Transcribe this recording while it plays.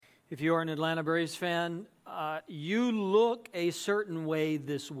If you're an Atlanta Braves fan, you look a certain way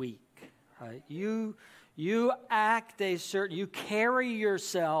this week, right? You act you carry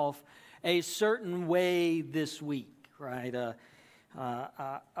yourself a certain way this week, right?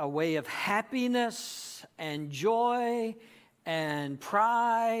 A way of happiness and joy and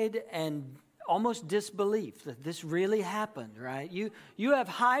pride and almost disbelief that this really happened, right? You have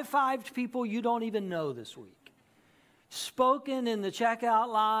high-fived people you don't even know this week. Spoken in the checkout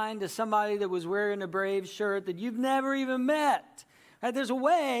line to somebody that was wearing a Braves shirt that you've never even met. Right? There's a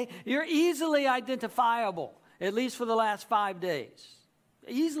way you're easily identifiable, at least for the last 5 days.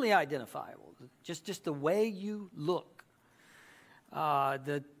 Easily identifiable, just the way you look.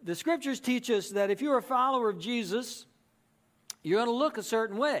 The scriptures teach us that if you're a follower of Jesus, you're going to look a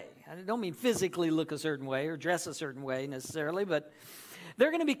certain way. I don't mean physically look a certain way or dress a certain way necessarily, but there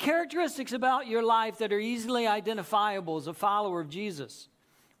are going to be characteristics about your life that are easily identifiable as a follower of Jesus.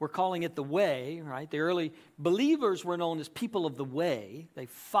 We're calling it the way, right? The early believers were known as people of the way. They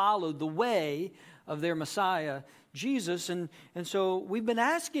followed the way of their Messiah, Jesus. And so we've been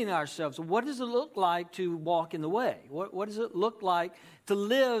asking ourselves, what does it look like to walk in the way? What does it look like to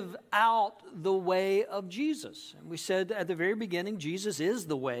live out the way of Jesus? And we said at the very beginning, Jesus is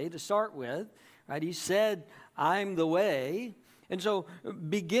the way to start with, right? He said, I'm the way. And so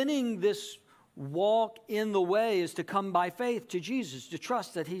beginning this walk in the way is to come by faith to Jesus, to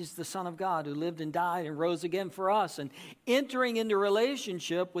trust that He's the Son of God who lived and died and rose again for us, and entering into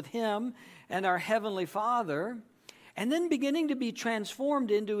relationship with Him and our Heavenly Father, and then beginning to be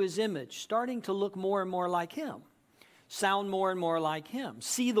transformed into His image, starting to look more and more like Him, sound more and more like Him,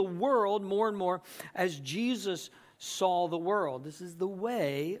 see the world more and more as Jesus saw the world. This is the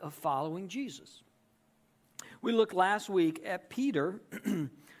way of following Jesus. We looked last week at Peter,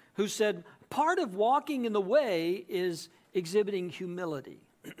 who said, part of walking in the way is exhibiting humility.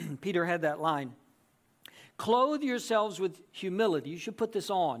 Peter had that line, clothe yourselves with humility. You should put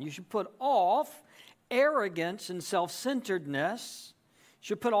this on. You should put off arrogance and self-centeredness. You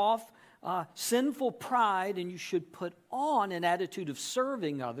should put off sinful pride, and you should put on an attitude of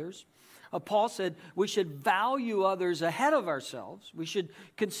serving others. Paul said we should value others ahead of ourselves. We should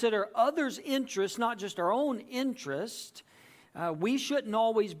consider others' interests, not just our own interest. We shouldn't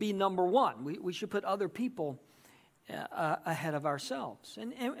always be number one. We should put other people ahead of ourselves.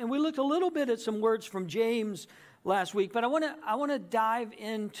 And we looked a little bit at some words from James last week, but I want to dive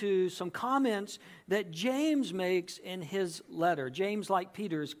into some comments that James makes in his letter. James, like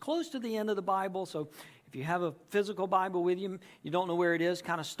Peter, is close to the end of the Bible, so if you have a physical Bible with you, you don't know where it is,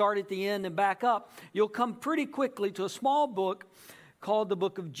 kind of start at the end and back up. You'll come pretty quickly to a small book called the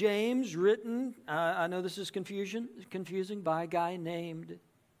book of James, written, I know this is confusing, by a guy named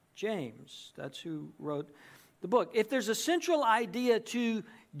James. That's who wrote the book. If there's a central idea to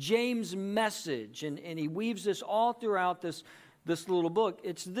James' message, and he weaves this all throughout this little book,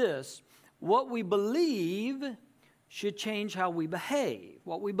 it's this: what we believe should change how we behave.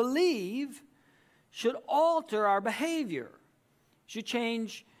 What we believe should alter our behavior, should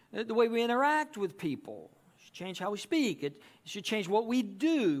change the way we interact with people, should change how we speak, it should change what we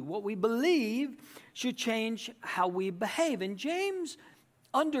do. What we believe should change how we behave. And James'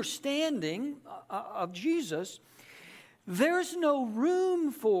 understanding of Jesus, there's no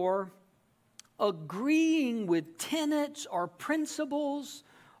room for agreeing with tenets or principles,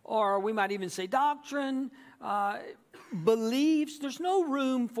 or we might even say doctrine, beliefs. There's no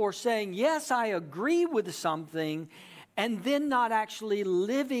room for saying, yes, I agree with something, and then not actually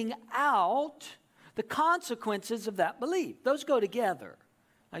living out the consequences of that belief. Those go together.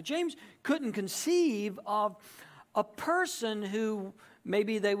 Now, James couldn't conceive of a person who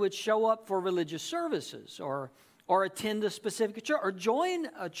maybe they would show up for religious services or attend a specific church or join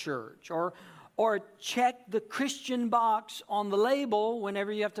a church or check the Christian box on the label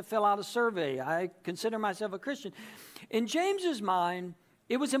whenever you have to fill out a survey. I consider myself a Christian. In James's mind,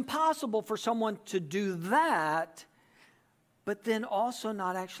 it was impossible for someone to do that, but then also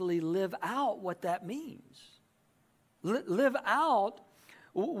not actually live out what that means. Live out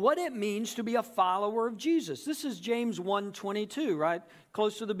what it means to be a follower of Jesus. This is James 1:22, right?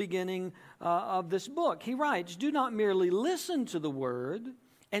 Close to the beginning of this book. He writes, do not merely listen to the word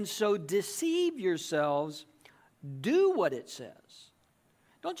and so deceive yourselves, do what it says.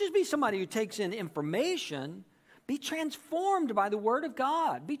 Don't just be somebody who takes in information. Be transformed by the word of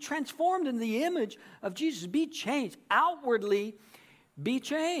God. Be transformed in the image of Jesus. Be changed. Outwardly, be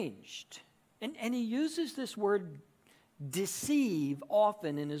changed. And he uses this word deceive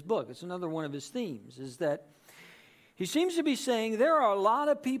often in his book. It's another one of his themes, is that He seems to be saying there are a lot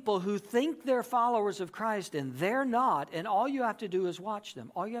of people who think they're followers of Christ and they're not, and all you have to do is watch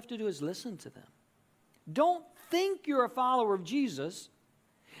them. All you have to do is listen to them. Don't think you're a follower of Jesus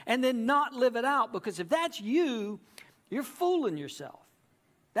and then not live it out, because if that's you, you're fooling yourself.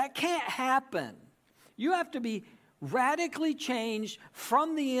 That can't happen. You have to be radically changed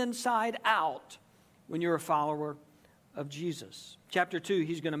from the inside out when you're a follower of Jesus. Chapter 2,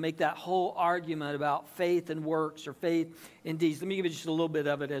 he's going to make that whole argument about faith and works or faith and deeds. Let me give you just a little bit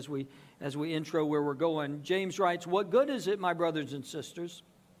of it as we intro where we're going. James writes, "What good is it, my brothers and sisters,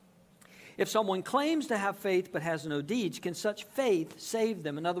 if someone claims to have faith but has no deeds? Can such faith save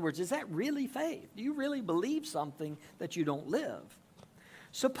them?" In other words, is that really faith? Do you really believe something that you don't live?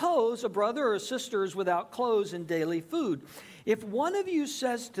 "Suppose a brother or a sister is without clothes and daily food. If one of you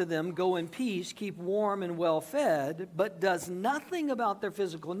says to them, 'Go in peace, keep warm and well fed,' but does nothing about their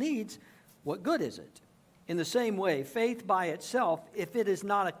physical needs, what good is it? In the same way, faith by itself, if it is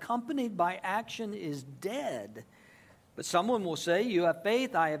not accompanied by action, is dead. But someone will say, 'You have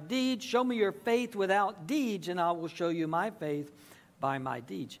faith, I have deeds. Show me your faith without deeds, and I will show you my faith by my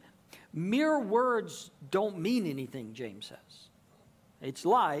deeds.'" Mere words don't mean anything, James says. It's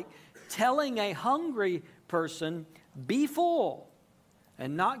like telling a hungry person, "Be full,"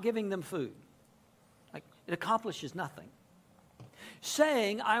 and not giving them food. Like, it accomplishes nothing.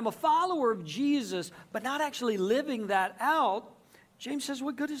 Saying, "I'm a follower of Jesus," but not actually living that out, James says,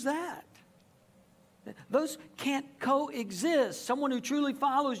 what good is that? Those can't coexist. Someone who truly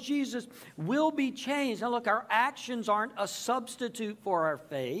follows Jesus will be changed. Now look, our actions aren't a substitute for our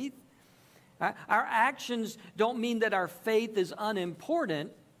faith. Our actions don't mean that our faith is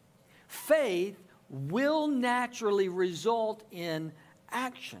unimportant. Faith will naturally result in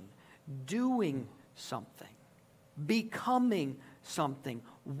action, doing something, becoming something,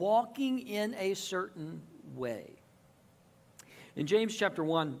 walking in a certain way. In James chapter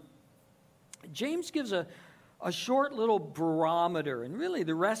 1, James gives a short little barometer, and really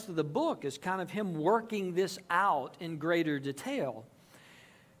the rest of the book is kind of him working this out in greater detail.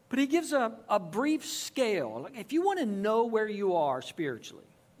 But he gives a brief scale. If you want to know where you are spiritually,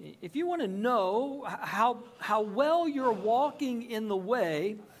 if you want to know how well you're walking in the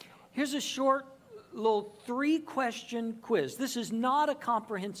way, here's a short little 3-question quiz. This is not a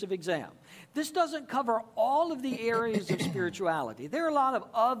comprehensive exam. This doesn't cover all of the areas of spirituality. There are a lot of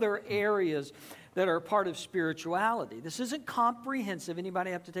other areas that are part of spirituality. This isn't comprehensive.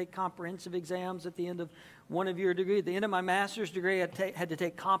 Anybody have to take comprehensive exams at the end of one of your degree? At the end of my master's degree, I had to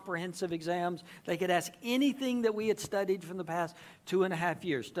take comprehensive exams. They could ask anything that we had studied from the past 2.5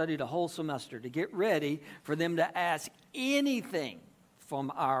 years, studied a whole semester to get ready for them to ask anything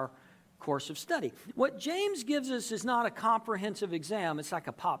from our course of study. What James gives us is not a comprehensive exam. It's like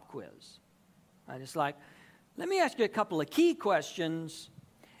a pop quiz. Right? It's like, let me ask you a couple of key questions,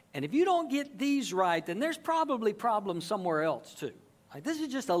 and if you don't get these right, then there's probably problems somewhere else too. Right? This is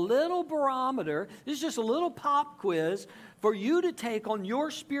just a little barometer. This is just a little pop quiz for you to take on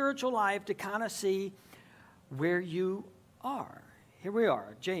your spiritual life to kind of see where you are. Here we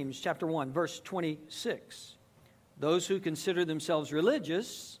are, James chapter 1, verse 26. "Those who consider themselves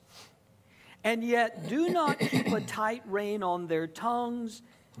religious and yet do not keep a tight rein on their tongues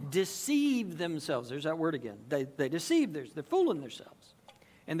deceive themselves." There's that word again. They deceive, they're fooling themselves.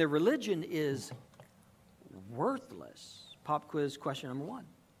 And their religion is worthless. Pop quiz question number 1.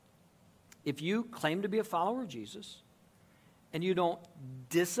 If you claim to be a follower of Jesus and you don't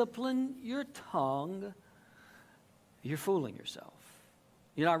discipline your tongue, you're fooling yourself.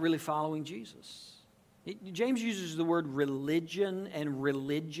 You're not really following Jesus. James uses the word religion and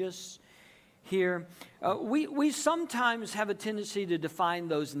religious here. We sometimes have a tendency to define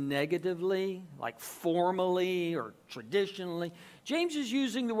those negatively, like formally or traditionally. James is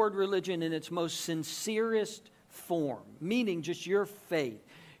using the word religion in its most sincerest form, meaning just your faith,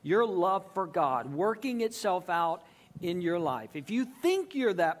 your love for God, working itself out in your life. If you think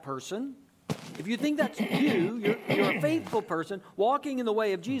you're that person, if you think that's you're a faithful person walking in the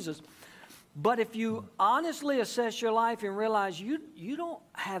way of Jesus. But if you honestly assess your life and realize you don't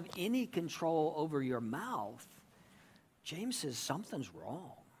have any control over your mouth, James says something's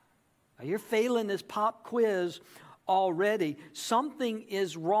wrong. Now, you're failing this pop quiz already. Something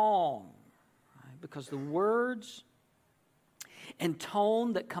is wrong. Right? Because the words and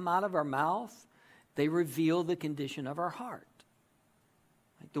tone that come out of our mouth, they reveal the condition of our heart.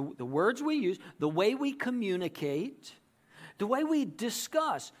 Like the words we use, the way we communicate, the way we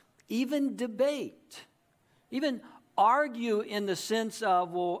discuss, even debate, even argue in the sense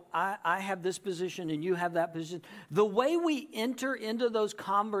of, well, I have this position and you have that position. The way we enter into those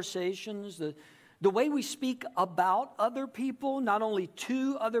conversations, The way we speak about other people, not only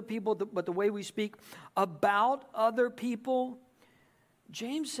to other people, but the way we speak about other people.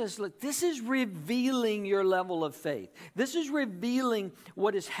 James says, look, this is revealing your level of faith. This is revealing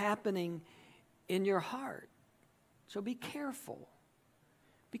what is happening in your heart. So be careful.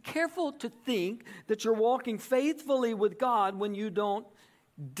 Be careful to think that you're walking faithfully with God when you don't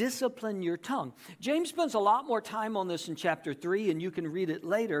discipline your tongue. James spends a lot more time on this in chapter 3, and you can read it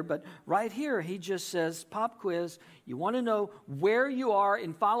later, but right here he just says, pop quiz, you want to know where you are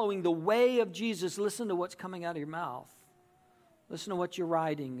in following the way of Jesus, listen to what's coming out of your mouth. Listen to what you're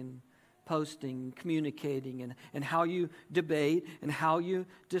writing and posting, communicating, and how you debate and how you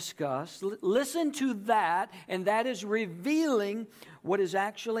discuss. Listen to that, and that is revealing what is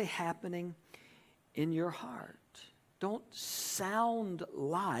actually happening in your heart. Don't sound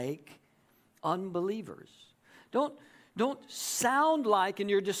like unbelievers. Don't sound like, in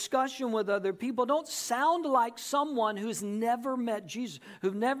your discussion with other people, don't sound like someone who's never met Jesus,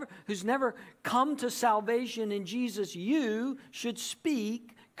 who's never come to salvation in Jesus. You should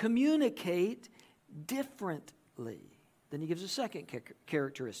speak, communicate differently. Then he gives a second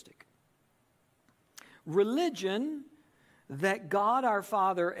characteristic. Religion that God our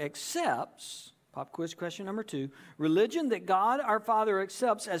Father accepts, pop quiz question number 2, religion that God our Father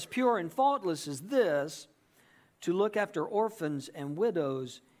accepts as pure and faultless is this: to look after orphans and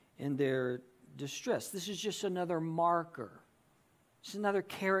widows in their distress. This is just another marker. It's another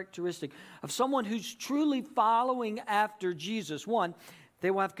characteristic of someone who's truly following after Jesus. One, they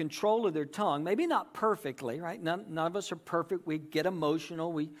will have control of their tongue. Maybe not perfectly, right? None of us are perfect. We get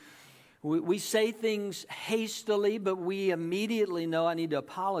emotional. We say things hastily, but we immediately know I need to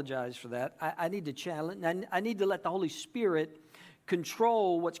apologize for that. I need to challenge. I need to let the Holy Spirit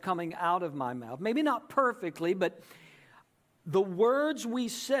control what's coming out of my mouth. Maybe not perfectly, but the words we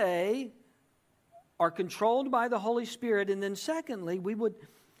say are controlled by the Holy Spirit. And then secondly, we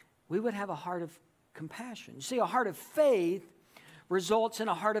would have a heart of compassion. You see, a heart of faith results in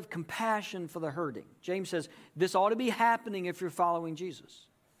a heart of compassion for the hurting. James says this ought to be happening if you're following Jesus.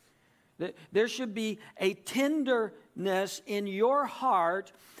 There should be a tenderness in your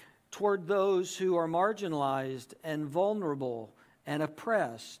heart toward those who are marginalized and vulnerable and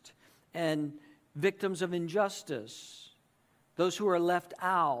oppressed and victims of injustice, those who are left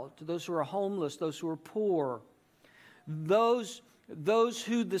out, those who are homeless, those who are poor, those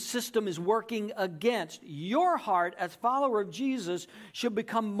who the system is working against. Your heart as follower of Jesus should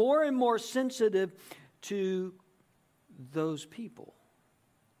become more and more sensitive to those people.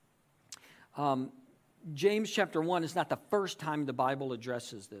 James chapter 1 is not the first time the Bible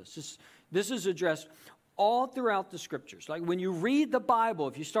addresses this. This is addressed all throughout the Scriptures. Like when you read the Bible,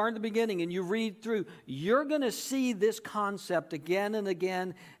 if you start at the beginning and you read through, you're going to see this concept again and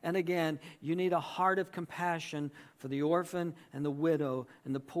again and again. You need a heart of compassion for the orphan and the widow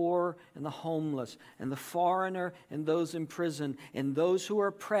and the poor and the homeless and the foreigner and those in prison and those who are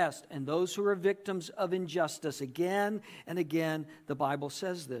oppressed and those who are victims of injustice. Again and again, the Bible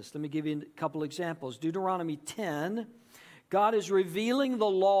says this. Let me give you a couple examples. Deuteronomy 10. God is revealing the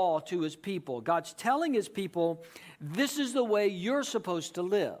law to his people. God's telling his people, this is the way you're supposed to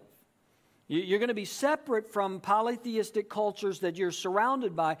live. You're going to be separate from polytheistic cultures that you're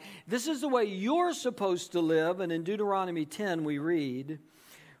surrounded by. This is the way you're supposed to live. And in Deuteronomy 10 we read,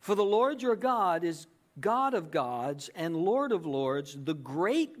 "For the Lord your God is God of gods and Lord of lords, the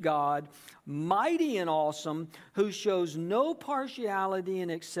great God, mighty and awesome, who shows no partiality and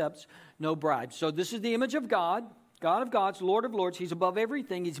accepts no bribes." So this is the image of God. God of gods, Lord of lords. He's above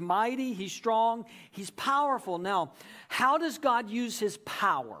everything. He's mighty. He's strong. He's powerful. Now, how does God use his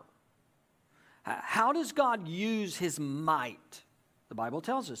power? How does God use his might? The Bible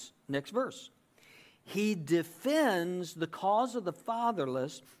tells us. Next verse. He defends the cause of the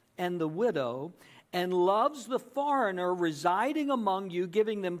fatherless and the widow and loves the foreigner residing among you,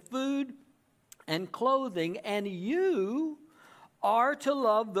 giving them food and clothing. And you are to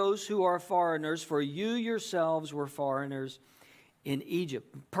love those who are foreigners, for you yourselves were foreigners in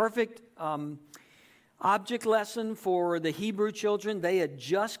Egypt. Perfect object lesson for the Hebrew children. They had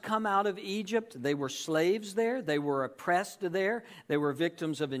just come out of Egypt. They were slaves there. They were oppressed there. They were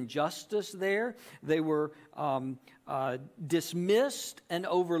victims of injustice there. They were dismissed and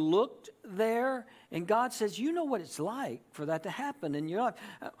overlooked there. And God says, you know what it's like for that to happen in your life.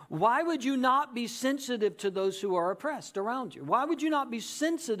 Why would you not be sensitive to those who are oppressed around you? Why would you not be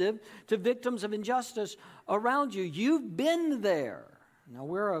sensitive to victims of injustice around you? You've been there. Now,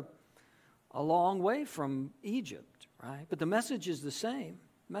 we're a long way from Egypt, right? But the message is the same.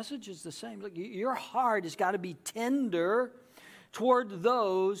 The message is the same. Look, your heart has got to be tender toward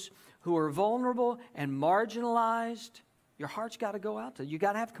those who are vulnerable and marginalized, your heart's got to go out to. You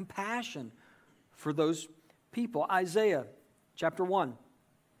got to have compassion for those people. Isaiah chapter 1,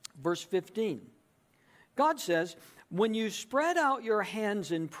 verse 15. God says, when you spread out your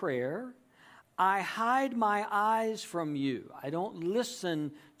hands in prayer, I hide my eyes from you. I don't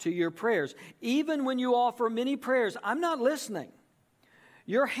listen to your prayers. Even when you offer many prayers, I'm not listening.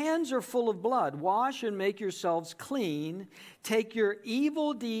 Your hands are full of blood. Wash and make yourselves clean. Take your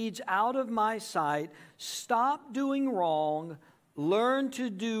evil deeds out of my sight. Stop doing wrong. Learn to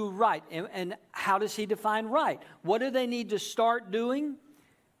do right. And how does he define right? What do they need to start doing?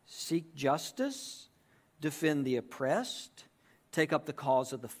 Seek justice, defend the oppressed, take up the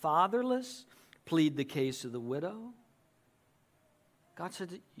cause of the fatherless, plead the case of the widow. God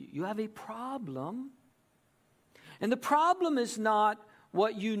said, you have a problem. And the problem is not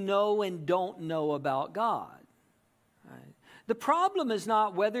what you know and don't know about God. Right? The problem is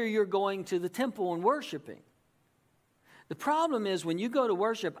not whether you're going to the temple and worshiping. The problem is when you go to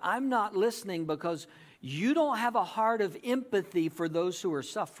worship, I'm not listening because you don't have a heart of empathy for those who are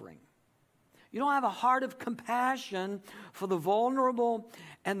suffering. You don't have a heart of compassion for the vulnerable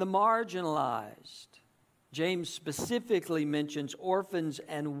and the marginalized. James specifically mentions orphans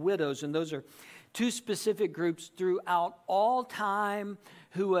and widows, and those are two specific groups throughout all time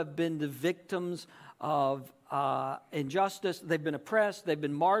who have been the victims of injustice. They've been oppressed, they've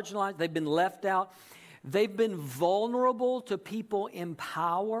been marginalized, they've been left out. They've been vulnerable to people in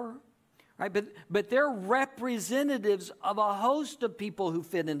power, right? But they're representatives of a host of people who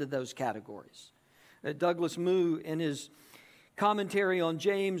fit into those categories. Douglas Moo, in his commentary on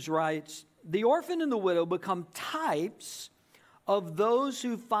James, writes, the orphan and the widow become types of those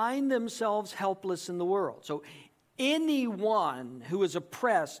who find themselves helpless in the world. So anyone who is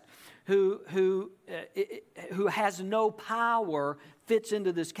oppressed, who has no power, fits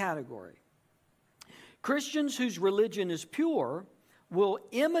into this category. Christians whose religion is pure will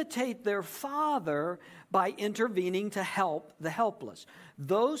imitate their Father by intervening to help the helpless.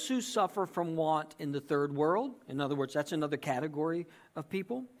 Those who suffer from want in the third world, in other words, that's another category of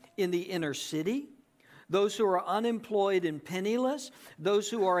people, in the inner city, those who are unemployed and penniless, those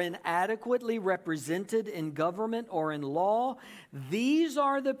who are inadequately represented in government or in law, these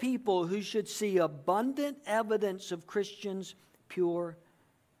are the people who should see abundant evidence of Christians' pure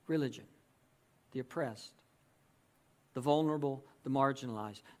religion. The oppressed, the vulnerable, the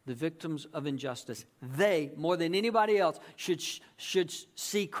marginalized, the victims of injustice. They, more than anybody else, should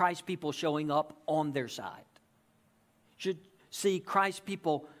see Christ's people showing up on their side. Should see Christ's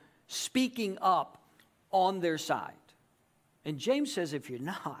people speaking up on their side. And James says if you're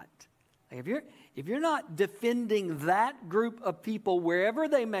not, if you're not defending that group of people wherever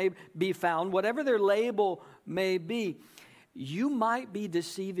they may be found, whatever their label may be, you might be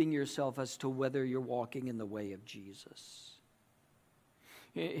deceiving yourself as to whether you're walking in the way of Jesus.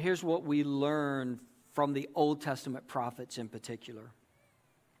 Here's what we learn from the Old Testament prophets in particular.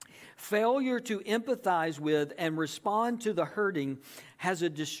 Failure to empathize with and respond to the hurting has a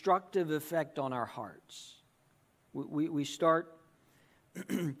destructive effect on our hearts. We start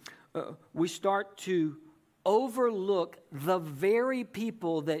to overlook the very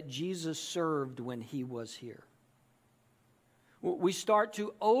people that Jesus served when he was here. We start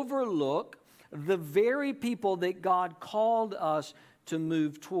to overlook the very people that God called us to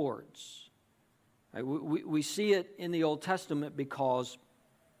move towards. We see it in the Old Testament because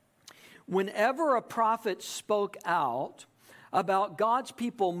whenever a prophet spoke out about God's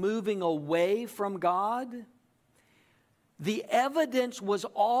people moving away from God, the evidence was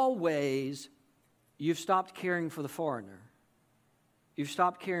always, you've stopped caring for the foreigner. You've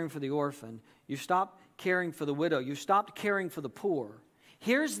stopped caring for the orphan. You've stopped caring for the widow. You've stopped caring for the poor.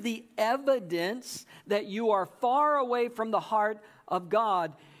 Here's the evidence that you are far away from the heart of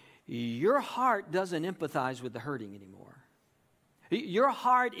God. Your heart doesn't empathize with the hurting anymore. Your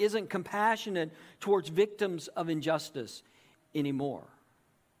heart isn't compassionate towards victims of injustice anymore.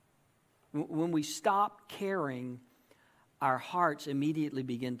 When we stop caring, our hearts immediately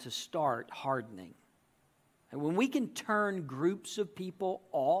begin to start hardening. And when we can turn groups of people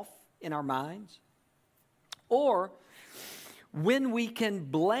off in our minds, or when we can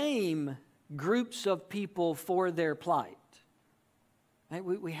blame groups of people for their plight. Right?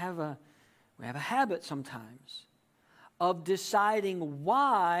 We have a habit sometimes of deciding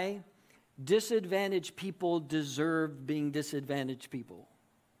why disadvantaged people deserve being disadvantaged people.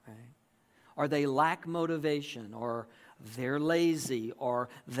 Right? Or they lack motivation, or they're lazy, or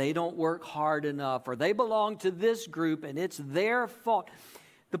they don't work hard enough, or they belong to this group and it's their fault.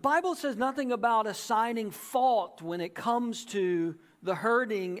 The Bible says nothing about assigning fault when it comes to the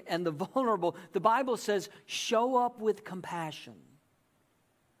hurting and the vulnerable, the Bible says, show up with compassion.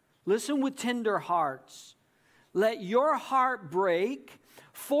 Listen with tender hearts. Let your heart break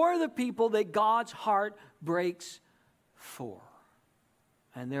for the people that God's heart breaks for.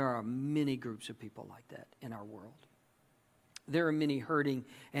 And there are many groups of people like that in our world. There are many hurting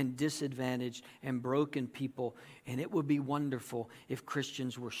and disadvantaged and broken people, and it would be wonderful if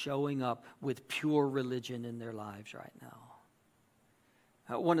Christians were showing up with pure religion in their lives right now.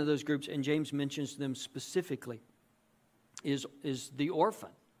 One of those groups, and James mentions them specifically, is the orphan.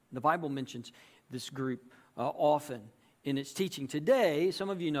 The Bible mentions this group often in its teaching. Today, some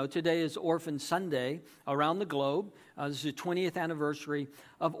of you know, today is Orphan Sunday around the globe. This is the 20th anniversary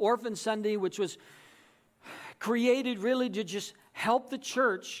of Orphan Sunday, which was created really to just help the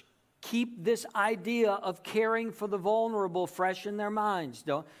church keep this idea of caring for the vulnerable fresh in their minds.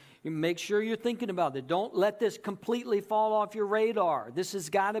 Don't you make sure you're thinking about it. Don't let this completely fall off your radar. This has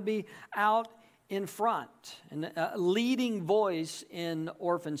got to be out in front. And a leading voice in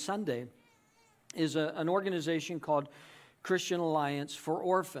Orphan Sunday is an organization called Christian Alliance for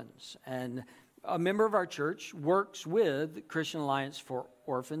Orphans. And a member of our church works with Christian Alliance for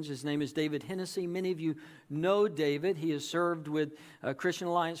Orphans. His name is David Hennessy. Many of you know David. He has served with Christian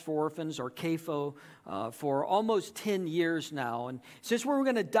Alliance for Orphans, or CAFO, for almost 10 years now. And since we're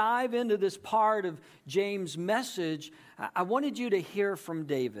going to dive into this part of James' message, I wanted you to hear from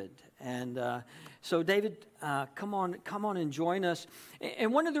David. And so David, come on and join us.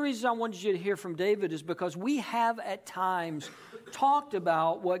 And one of the reasons I wanted you to hear from David is because we have at times talked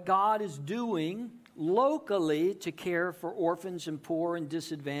about what God is doing locally to care for orphans and poor and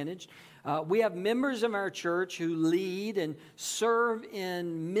disadvantaged. We have members of our church who lead and serve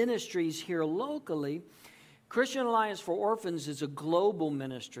in ministries here locally. Christian Alliance for Orphans is a global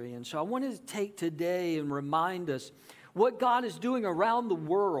ministry, and so I wanted to take today and remind us what God is doing around the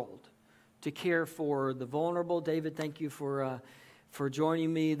world to care for the vulnerable. David, thank you for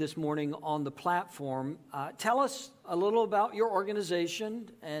joining me this morning on the platform. Tell us a little about your organization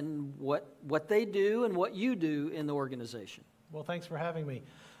and what they do and what you do in the organization. Well, thanks for having me.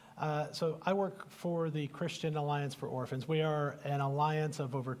 So I work for the Christian Alliance for Orphans. We are an alliance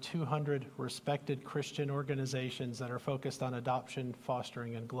of over 200 respected Christian organizations that are focused on adoption,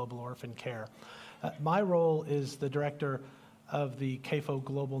 fostering, and global orphan care. My role is the director of the CAFO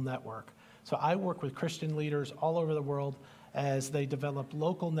Global Network. So I work with Christian leaders all over the world as they develop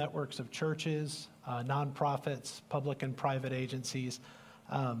local networks of churches, nonprofits, public and private agencies.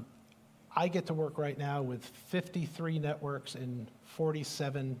 I get to work right now with 53 networks in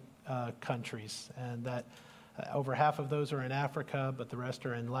 47 countries, and that over half of those are in Africa, but the rest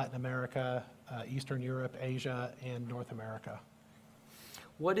are in Latin America, Eastern Europe, Asia, and North America.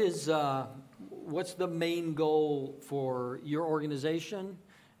 What's the main goal for your organization?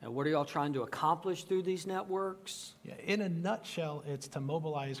 And what are y'all trying to accomplish through these networks? Yeah, in a nutshell, it's to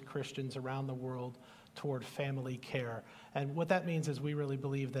mobilize Christians around the world toward family care. And what that means is we really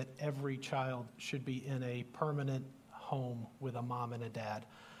believe that every child should be in a permanent home with a mom and a dad.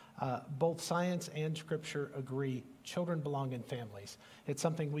 Both science and scripture agree children belong in families. It's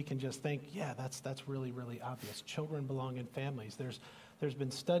something we can just think, yeah, that's really, really obvious. Children belong in families. There's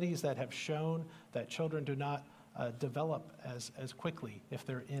been studies that have shown that children do not develop as quickly if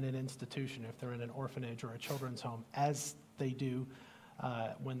they're in an institution, if they're in an orphanage or a children's home, as they do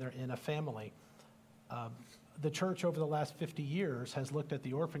when they're in a family. The church over the last 50 years has looked at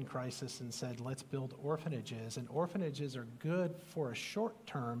the orphan crisis and said, let's build orphanages. And orphanages are good for a short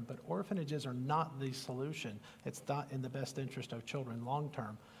term, but orphanages are not the solution. It's not in the best interest of children long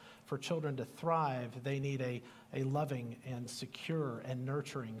term. For children to thrive, they need a loving and secure and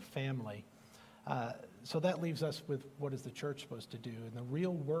nurturing family. So that leaves us with what is the church supposed to do? And the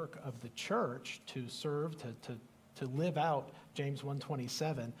real work of the church to serve, to live out James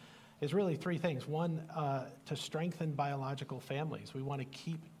 1:27 is really three things. One, to strengthen biological families. We want to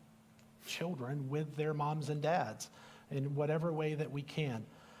keep children with their moms and dads in whatever way that we can.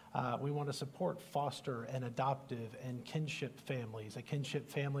 We want to support foster and adoptive and kinship families. A kinship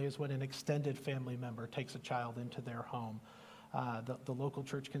family is when an extended family member takes a child into their home. The local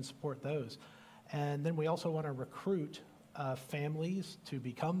church can support those. And then we also want to recruit families to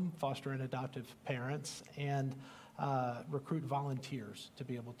become foster and adoptive parents and recruit volunteers to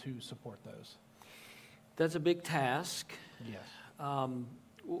be able to support those. That's a big task. Yes.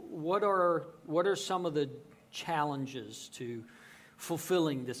 What are some of the challenges to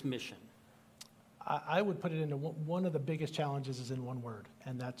fulfilling this mission? I would put it into one of the biggest challenges is in one word,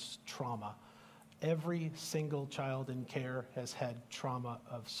 and that's trauma. Every single child in care has had trauma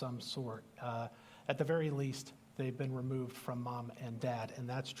of some sort. At the very least, they've been removed from mom and dad, and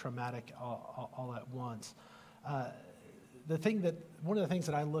that's traumatic all at once. One of the things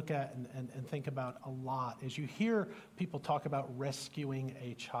that I look at and think about a lot is you hear people talk about rescuing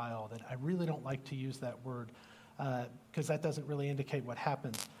a child, and I really don't like to use that word because that doesn't really indicate what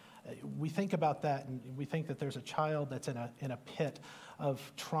happens. We think about that, and we think that there's a child that's in a pit of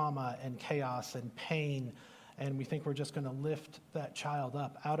trauma and chaos and pain, and we think we're just going to lift that child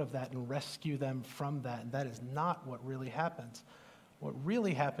up out of that and rescue them from that, and that is not what really happens. What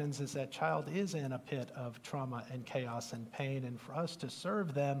really happens is that child is in a pit of trauma and chaos and pain, and for us to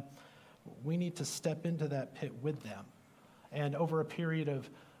serve them, we need to step into that pit with them. And over a period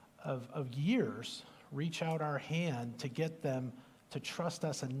of years, reach out our hand to get them to trust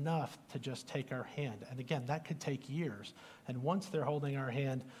us enough to just take our hand. And again, that could take years. And once they're holding our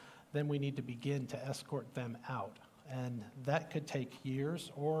hand, then we need to begin to escort them out. And that could take years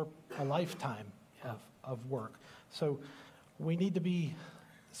or a lifetime of work. So we need to be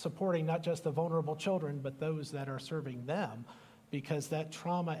supporting not just the vulnerable children, but those that are serving them, because that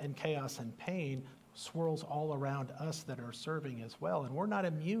trauma and chaos and pain swirls all around us that are serving as well. And we're not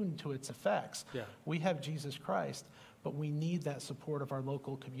immune to its effects. Yeah. We have Jesus Christ, but we need that support of our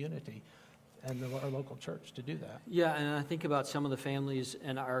local community and our local church to do that. Yeah, and I think about some of the families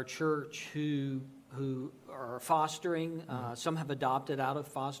in our church who are fostering. Some have adopted out of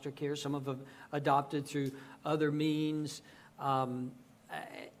foster care. Some have adopted through other means. And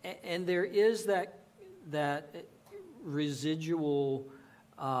there is that residual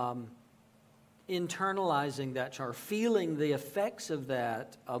internalizing that child, feeling the effects of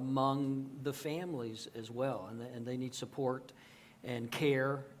that among the families as well. And they need support and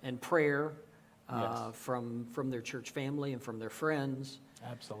care and prayer from their church family and from their friends.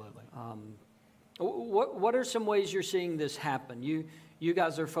 Absolutely. What are some ways you're seeing this happen? You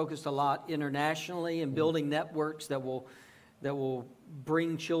guys are focused a lot internationally and building networks that will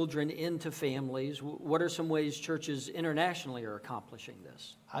bring children into families. What are some ways churches internationally are accomplishing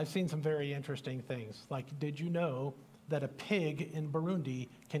this? I've seen some very interesting things. Like, did you know that a pig in Burundi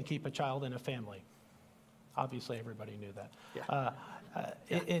can keep a child in a family? Obviously, everybody knew that.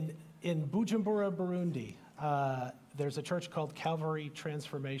 Yeah. In Bujumbura, Burundi, there's a church called Calvary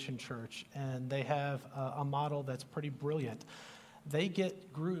Transformation Church, and they have a model that's pretty brilliant. They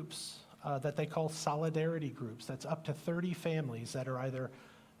get groups that they call solidarity groups. That's up to 30 families that are either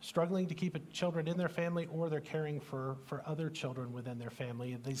struggling to keep children in their family or they're caring for other children within their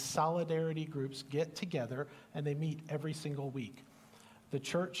family. And these solidarity groups get together and they meet every single week. The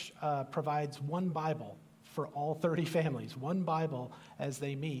church provides one Bible for all 30 families, one Bible as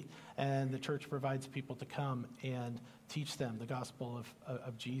they meet, and the church provides people to come and teach them the gospel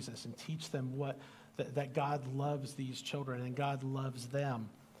of Jesus and teach them that God loves these children and God loves them.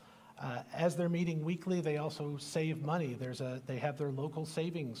 As they're meeting weekly, they also save money. They have their local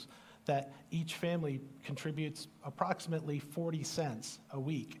savings that each family contributes approximately 40 cents a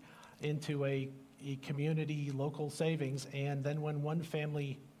week into a community local savings. And then when one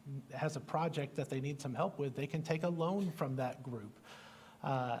family has a project that they need some help with, they can take a loan from that group.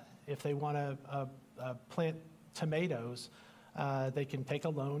 If they want to plant tomatoes, they can take a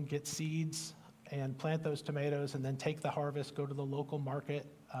loan, get seeds, and plant those tomatoes, and then take the harvest, go to the local market,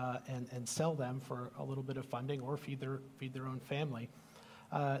 and sell them for a little bit of funding or feed their own family.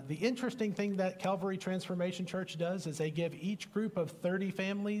 The interesting thing that Calvary Transformation Church does is they give each group of 30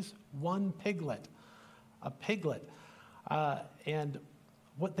 families one piglet, a piglet. And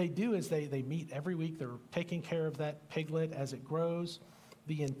what they do is they meet every week. They're taking care of that piglet as it grows.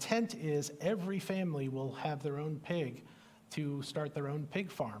 The intent is every family will have their own pig to start their own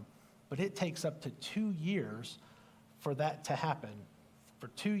pig farm. But it takes up to 2 years for that to happen. For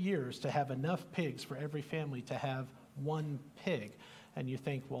 2 years to have enough pigs for every family to have one pig. And you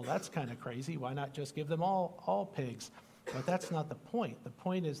think, well, that's kind of crazy. Why not just give them all pigs? But that's not the point. The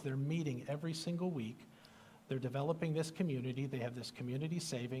point is they're meeting every single week. They're developing this community. They have this community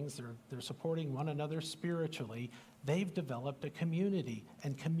savings. They're supporting one another spiritually. They've developed a community,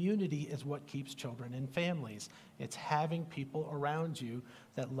 and community is what keeps children in families. It's having people around you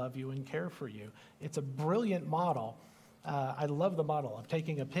that love you and care for you. It's a brilliant model. I love the model of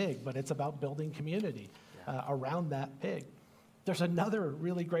taking a pig, but it's about building community around that pig. There's another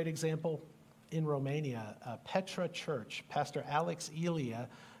really great example in Romania, Petra Church. Pastor Alex Ilia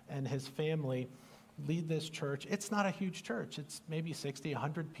and his family lead this church. It's not a huge church. It's maybe 60,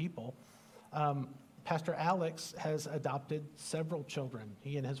 100 people. Pastor Alex has adopted several children.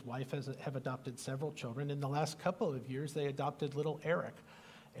 He and his wife have adopted several children. In the last couple of years, they adopted little Eric.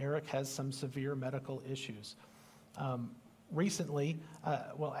 Eric has some severe medical issues. recently,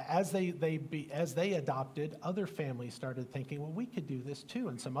 as they adopted, other families started thinking, well, we could do this too,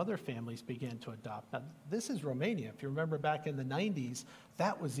 and some other families began to adopt. Now, this is Romania. If you remember back in the 90s,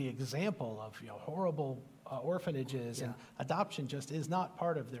 that was the example of horrible orphanages, and adoption just is not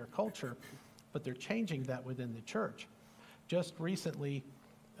part of their culture, but they're changing that within the church. Just recently,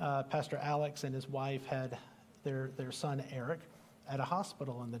 Pastor Alex and his wife had their son Eric at a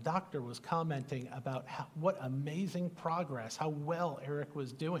hospital, and the doctor was commenting about what amazing progress, how well Eric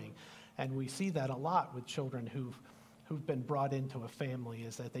was doing. And we see that a lot with children who've been brought into a family,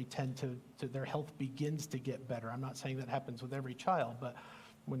 is that they tend to their health begins to get better. I'm not saying that happens with every child, but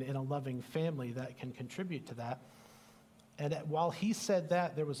when in a loving family, that can contribute to that. And while he said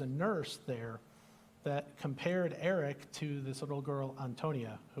that, there was a nurse there that compared Eric to this little girl,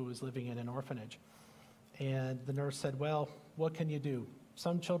 Antonia, who was living in an orphanage. And the nurse said, well, what can you do?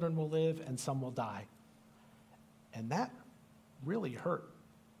 Some children will live and some will die. And that really hurt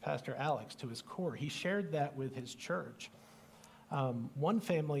Pastor Alex to his core. He shared that with his church. One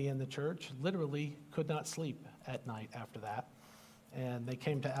family in the church literally could not sleep at night after that. And they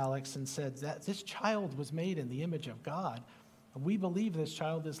came to Alex and said that this child was made in the image of God. We believe this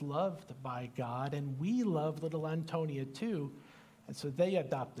child is loved by God, and we love little Antonia too. And so they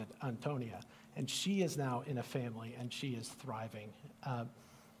adopted Antonia. And she is now in a family, and she is thriving.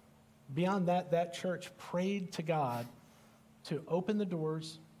 Beyond that, that church prayed to God to open the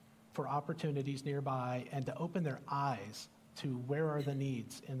doors for opportunities nearby and to open their eyes to where are the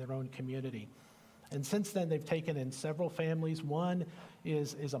needs in their own community. And since then, they've taken in several families. One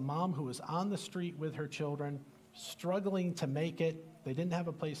is a mom who was on the street with her children, struggling to make it. They didn't have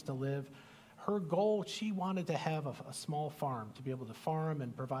a place to live. Her goal, she wanted to have a small farm, to be able to farm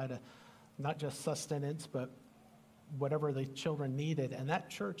and provide not just sustenance, but whatever the children needed. And that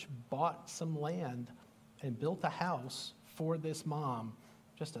church bought some land and built a house for this mom,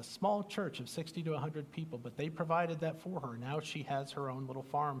 just a small church of 60 to 100 people, but they provided that for her. Now she has her own little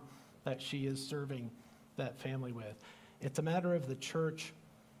farm that she is serving that family with. It's a matter of the church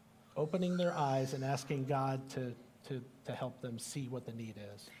opening their eyes and asking God to help them see what the need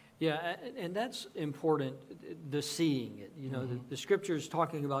is. Yeah, and that's important, the seeing it. You know, the scriptures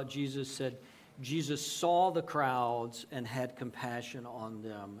talking about Jesus said, Jesus saw the crowds and had compassion on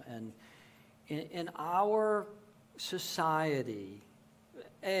them. And in our society,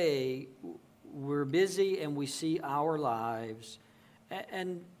 we're busy and we see our lives.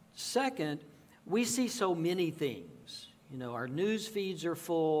 And second, we see so many things. You know, our news feeds are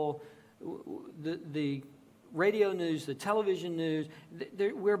full. The radio news, the television news,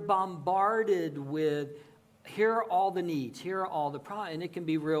 we're bombarded with, here are all the needs, here are all the problems. And it can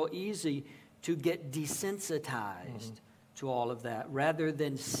be real easy to get desensitized to all of that rather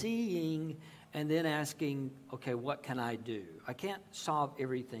than seeing and then asking, okay, what can I do? I can't solve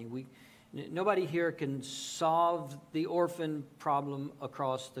everything. Nobody here can solve the orphan problem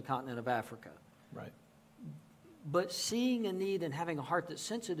across the continent of Africa. Right. But seeing a need and having a heart that's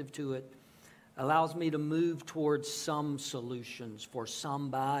sensitive to it allows me to move towards some solutions for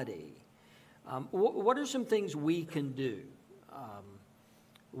somebody. What are some things we can do?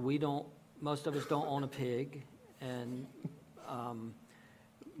 Most of us don't own a pig, and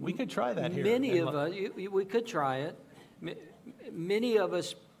we could try that here. Many of us, we could try it. Many of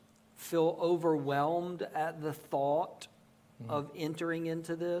us feel overwhelmed at the thought of entering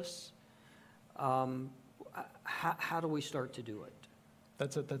into this. How do we start to do it?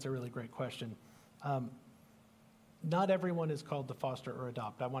 That's a really great question. Not everyone is called to foster or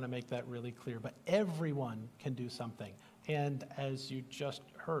adopt. I want to make that really clear, but everyone can do something. And as you just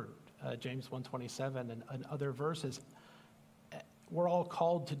heard, James 1:27 and other verses, we're all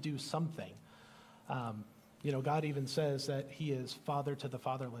called to do something. God even says that he is father to the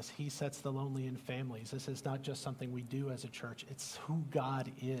fatherless. He sets the lonely in families. This is not just something we do as a church. It's who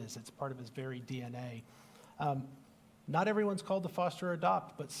God is. It's part of his very DNA. Not everyone's called to foster or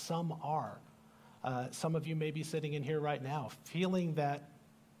adopt, but some are. Some of you may be sitting in here right now feeling that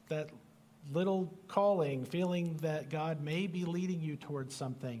little calling, feeling that God may be leading you towards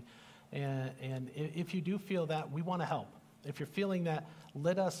something. And if you do feel that, we want to help. If you're feeling that,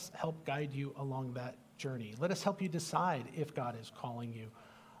 let us help guide you along that journey. Let us help you decide if God is calling you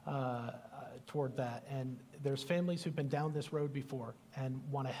toward that. And there's families who've been down this road before and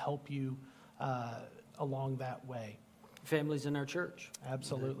want to help you along that way. Families in our church.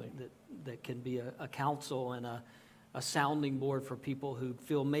 Absolutely. That can be a counsel and a sounding board for people who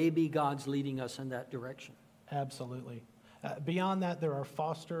feel maybe God's leading us in that direction. Absolutely. Beyond that, there are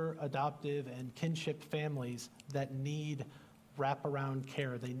foster, adoptive, and kinship families that need wraparound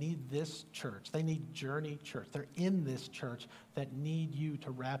care. They need this church. They need Journey Church. They're in this church that need you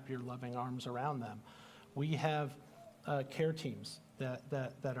to wrap your loving arms around them. We have care teams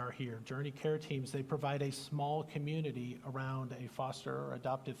that are here. Journey care teams, they provide a small community around a foster or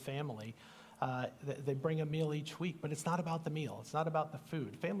adoptive family. They bring a meal each week, but it's not about the meal. It's not about the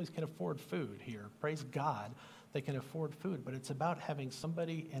food. Families can afford food here. Praise God, they can afford food, but it's about having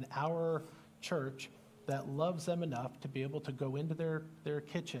somebody in our church that loves them enough to be able to go into their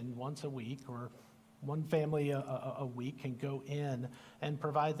kitchen once a week, or one family a week can go in and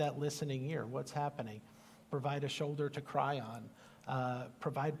provide that listening ear. What's happening? Provide a shoulder to cry on.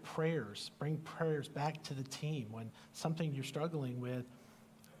 Provide prayers. Bring prayers back to the team. When something you're struggling with,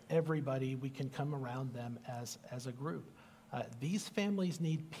 everybody, we can come around them as a group. These families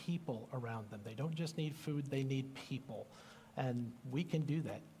need people around them. They don't just need food, they need people. And we can do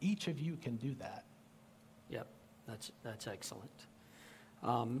that. Each of you can do that. Yep, that's excellent.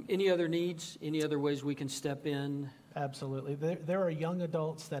 Any other needs? Any other ways we can step in? Absolutely. There are young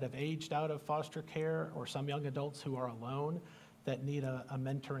adults that have aged out of foster care, or some young adults who are alone that need a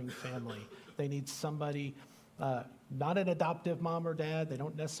mentoring family. They need somebody, not an adoptive mom or dad. They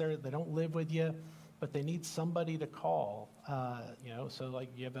don't live with you, but they need somebody to call. So like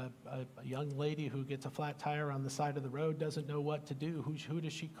you have a young lady who gets a flat tire on the side of the road, doesn't know what to do. Who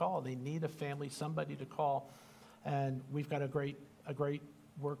does she call? They need a family, somebody to call. And we've got a great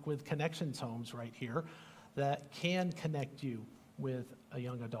work with Connections Homes right here that can connect you with a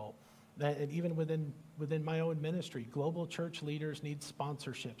young adult. And even within my own ministry, global church leaders need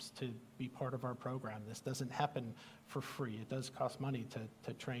sponsorships to be part of our program. This doesn't happen for free. It does cost money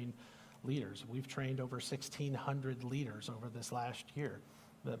to train leaders. We've trained over 1,600 leaders over this last year,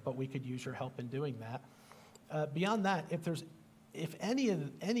 but we could use your help in doing that. Beyond that, if any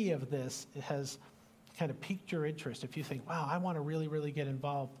of this has kind of piqued your interest, if you think, wow, I want to really, really get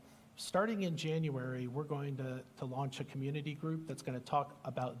involved, starting in January, we're going to launch a community group that's going to talk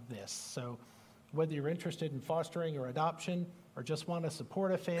about this. So whether you're interested in fostering or adoption, or just want to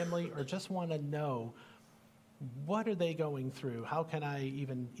support a family, or just want to know what are they going through, how can I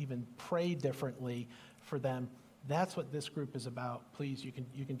even pray differently for them, that's what this group is about. Please, you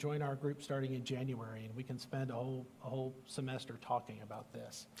can join our group starting in January, and we can spend a whole semester talking about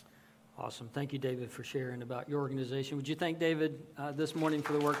this. Awesome. Thank you, David, for sharing about your organization. Would you thank David this morning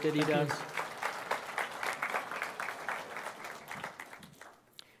for the work that he does?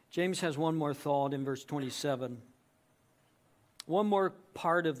 James has one more thought in verse 27. One more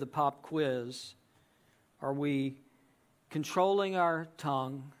part of the pop quiz. Are we controlling our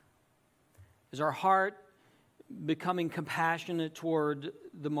tongue? Is our heart becoming compassionate toward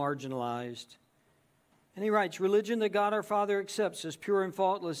the marginalized? And he writes, religion that God our Father accepts as pure and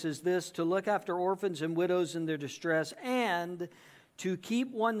faultless is this, to look after orphans and widows in their distress, and to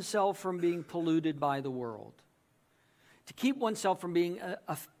keep oneself from being polluted by the world. To keep oneself from being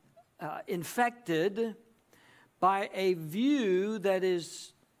infected by a view that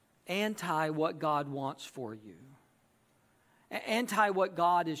is anti what God wants for you. Anti what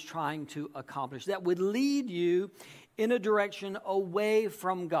God is trying to accomplish. That would lead you in a direction away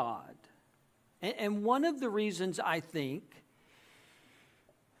from God. And one of the reasons I think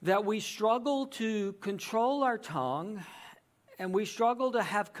that we struggle to control our tongue and we struggle to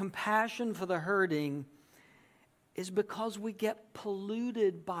have compassion for the hurting is because we get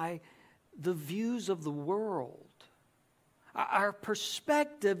polluted by the views of the world. Our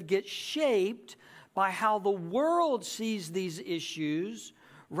perspective gets shaped by how the world sees these issues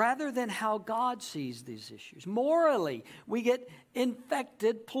rather than how God sees these issues. Morally, we get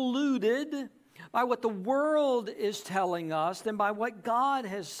infected, polluted by what the world is telling us than by what God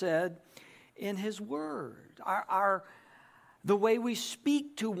has said in His Word. The way we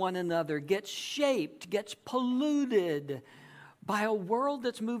speak to one another gets shaped, gets polluted by a world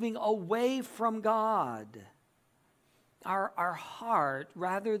that's moving away from God. Our heart,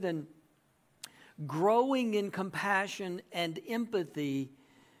 rather than growing in compassion and empathy,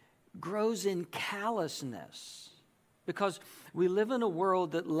 grows in callousness. Because we live in a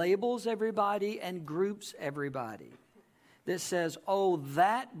world that labels everybody and groups everybody. That says, oh,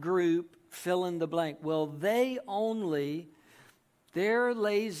 that group, fill in the blank. Well, they're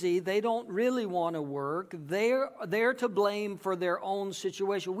lazy. They don't really want to work. They're to blame for their own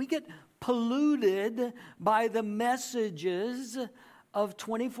situation. We get polluted by the messages of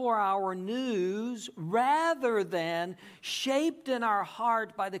 24-hour news rather than shaped in our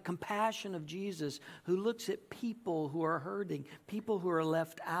heart by the compassion of Jesus, who looks at people who are hurting, people who are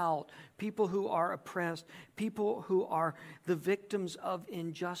left out, people who are oppressed, people who are the victims of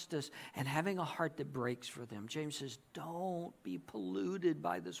injustice, and having a heart that breaks for them. James says, don't be polluted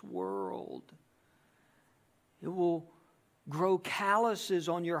by this world. It will grow calluses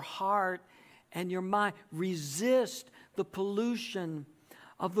on your heart and your mind. Resist the pollution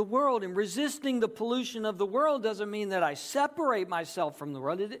of the world. And resisting the pollution of the world doesn't mean that I separate myself from the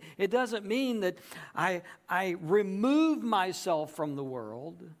world. It doesn't mean that I remove myself from the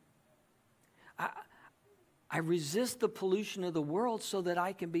world. I resist the pollution of the world so that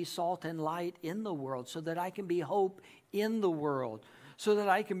I can be salt and light in the world, so that I can be hope in the world, so that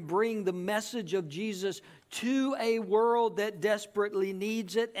I can bring the message of Jesus to a world that desperately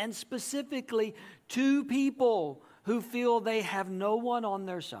needs it, and specifically to people who feel they have no one on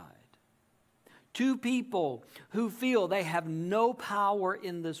their side. To people who feel they have no power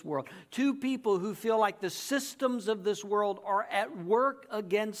in this world. To people who feel like the systems of this world are at work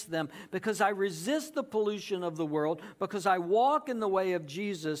against them. Because I resist the pollution of the world, because I walk in the way of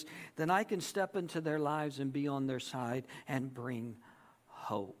Jesus, then I can step into their lives and be on their side and bring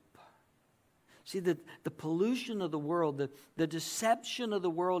hope. See, the pollution of the world, the deception of the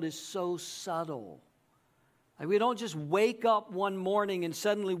world is so subtle. Like, we don't just wake up one morning and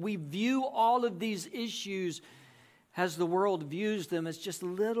suddenly we view all of these issues as the world views them. It's just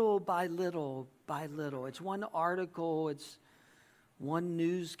little by little by little. It's one article, it's one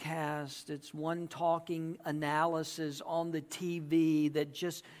newscast, it's one talking analysis on the TV that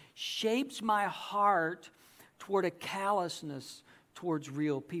just shapes my heart toward a callousness towards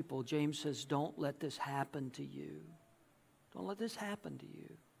real people. James says, don't let this happen to you. Don't let this happen to you.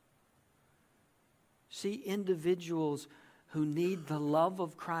 See individuals who need the love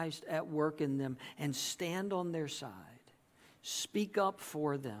of Christ at work in them and stand on their side. Speak up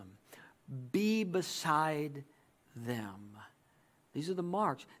for them. Be beside them. These are the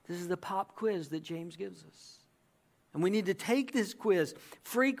marks. This is the pop quiz that James gives us. And we need to take this quiz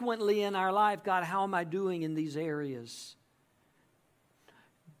frequently in our life. God, how am I doing in these areas?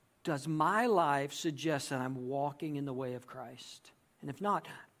 Does my life suggest that I'm walking in the way of Christ? And if not,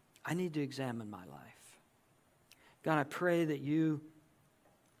 I need to examine my life. God, I pray that you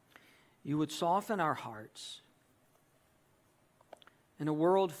would soften our hearts in a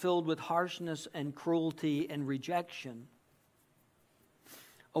world filled with harshness and cruelty and rejection.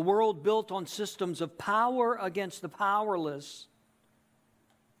 A world built on systems of power against the powerless.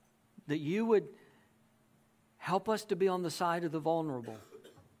 That you would help us to be on the side of the vulnerable.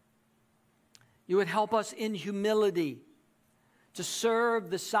 You would help us in humility to serve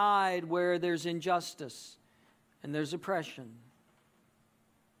the side where there's injustice and there's oppression.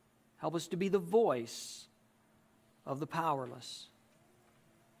 Help us to be the voice of the powerless.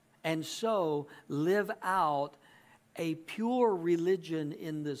 And so live out a pure religion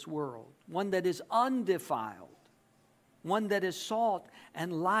in this world. One that is undefiled. One that is salt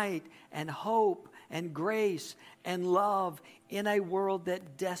and light and hope and grace and love in a world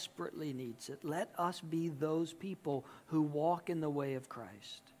that desperately needs it. Let us be those people who walk in the way of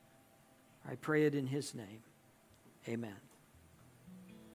Christ. I pray it in His name. Amen.